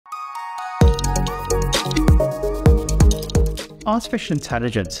Artificial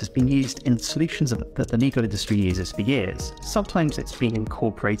intelligence has been used in solutions that the legal industry uses for years. Sometimes it's been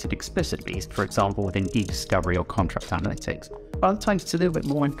incorporated explicitly, for example within e-discovery or contract analytics. Other times it's a little bit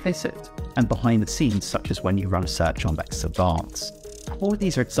more implicit and behind the scenes, such as when you run a search on LexisNexis. All of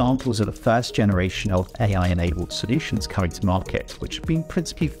these are examples of the first generation of AI-enabled solutions coming to market, which have been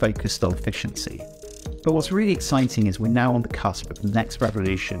principally focused on efficiency. But what's really exciting is we're now on the cusp of the next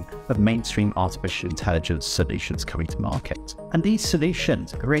revolution of mainstream artificial intelligence solutions coming to market. And these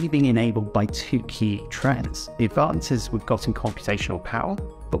solutions are really being enabled by two key trends: the advances we've got in computational power,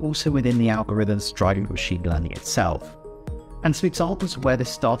 but also within the algorithms driving machine learning itself. And some examples of where this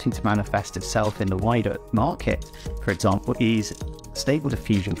is starting to manifest itself in the wider market, for example, is Stable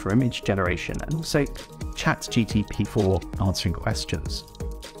Diffusion for image generation and also ChatGPT for answering questions.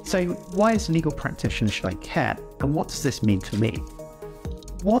 So why as a legal practitioner should I care, and what does this mean for me?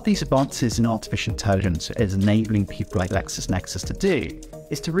 What these advances in artificial intelligence is enabling people like LexisNexis to do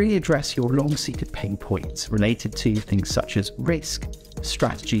is to really address your long-seated pain points related to things such as risk,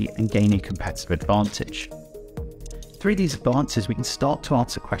 strategy, and gaining competitive advantage. Through these advances, we can start to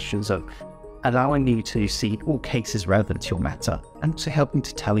answer questions of allowing you to see all cases relevant to your matter and also helping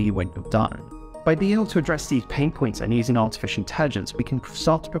to tell you when you're done. By being able to address these pain points and using artificial intelligence, we can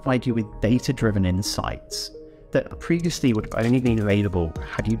start to provide you with data-driven insights that previously would have only been available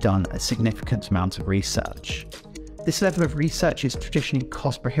had you done a significant amount of research. This level of research is traditionally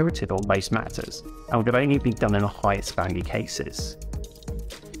cost prohibitive on most matters and would have only been done in the highest value cases.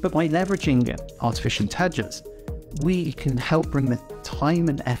 But by leveraging artificial intelligence, we can help bring the time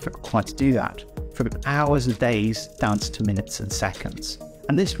and effort required to do that from hours and days down to minutes and seconds.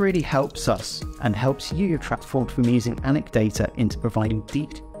 And this really helps us and helps you transform from using anecdata into providing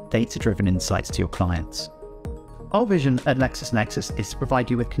deep data-driven insights to your clients. Our vision at LexisNexis is to provide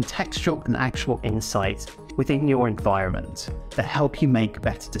you with contextual and actual insights within your environment that help you make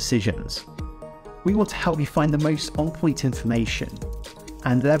better decisions. We want to help you find the most on-point information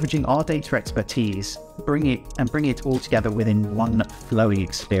and, leveraging our data expertise, bring it all together within one flowing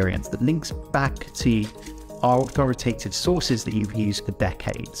experience that links back to our authoritative sources that you've used for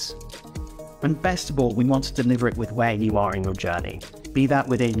decades. And best of all, we want to deliver it with where you are in your journey, be that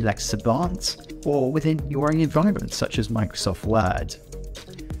within LexisNexis or within your own environment, such as Microsoft Word.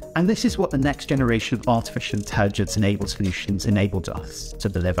 And this is what the next generation of artificial intelligence enabled solutions enabled us to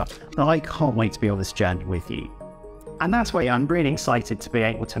deliver. And I can't wait to be on this journey with you. And that's why I'm really excited to be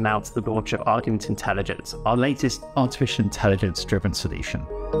able to announce the launch of Argument Intelligence, our latest artificial intelligence-driven solution.